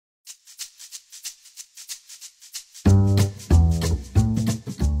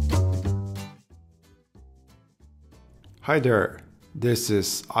Hi there, this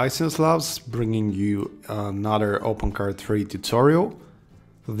is iSenseLabs bringing you another OpenCart 3 tutorial.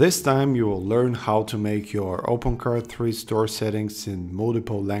 This time you will learn how to make your OpenCart 3 store settings in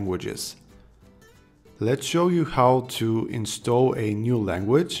multiple languages. Let's show you how to install a new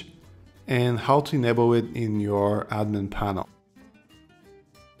language and how to enable it in your admin panel.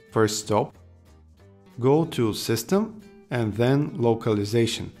 First stop, go to System and then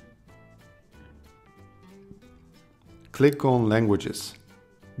Localization. Click on Languages.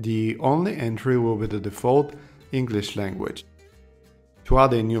 The only entry will be the default English language. To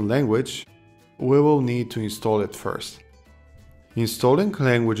add a new language, we will need to install it first. Installing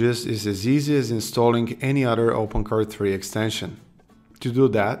languages is as easy as installing any other OpenCart 3 extension. To do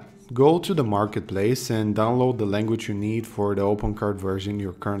that, go to the marketplace and download the language you need for the OpenCart version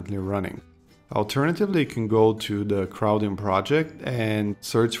you're currently running. Alternatively, you can go to the Crowding project and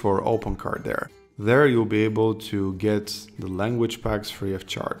search for OpenCart there. There you'll be able to get the language packs free of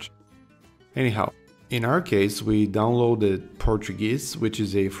charge. Anyhow, in our case we downloaded Portuguese, which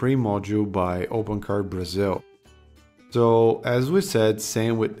is a free module by OpenCart Brazil. So as we said,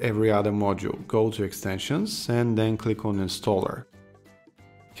 same with every other module, go to Extensions and then click on Installer.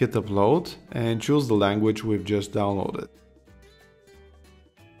 Hit Upload and choose the language we've just downloaded.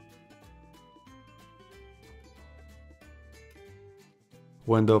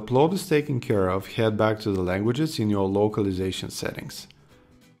 When the upload is taken care of, head back to the languages in your localization settings.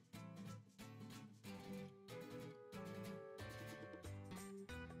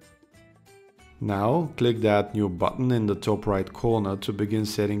 Now, click that new button in the top right corner to begin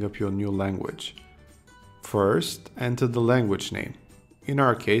setting up your new language. First, enter the language name, in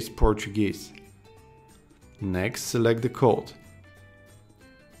our case Portuguese. Next, select the code.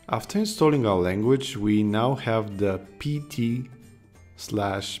 After installing our language, we now have the PT/BR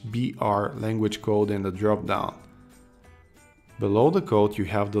language code in the drop-down. Below the code you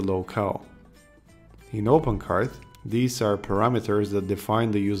have the locale. In OpenCart, these are parameters that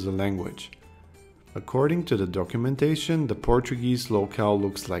define the user language. According to the documentation, the Portuguese locale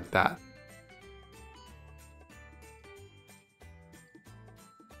looks like that.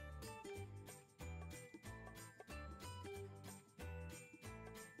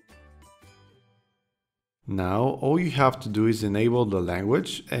 Now, all you have to do is enable the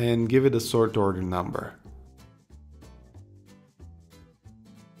language and give it a sort order number.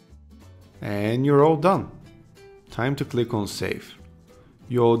 And you're all done. Time to click on Save.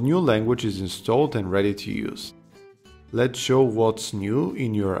 Your new language is installed and ready to use. Let's show what's new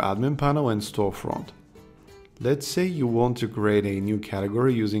in your admin panel and storefront. Let's say you want to create a new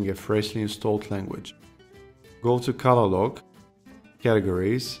category using a freshly installed language. Go to Catalog,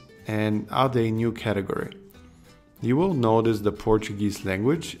 Categories, and add a new category. You will notice the Portuguese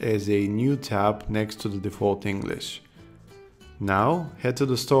language as a new tab next to the default English. Now head to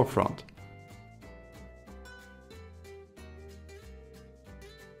the storefront.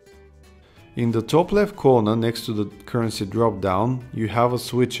 In the top left corner next to the currency drop-down, you have a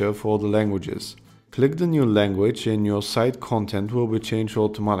switcher for the languages. Click the new language and your site content will be changed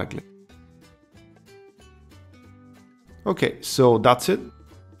automatically. Okay, so that's it.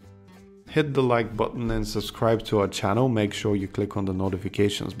 Hit the like button and subscribe to our channel. Make sure you click on the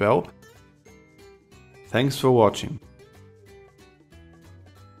notifications bell. Thanks for watching.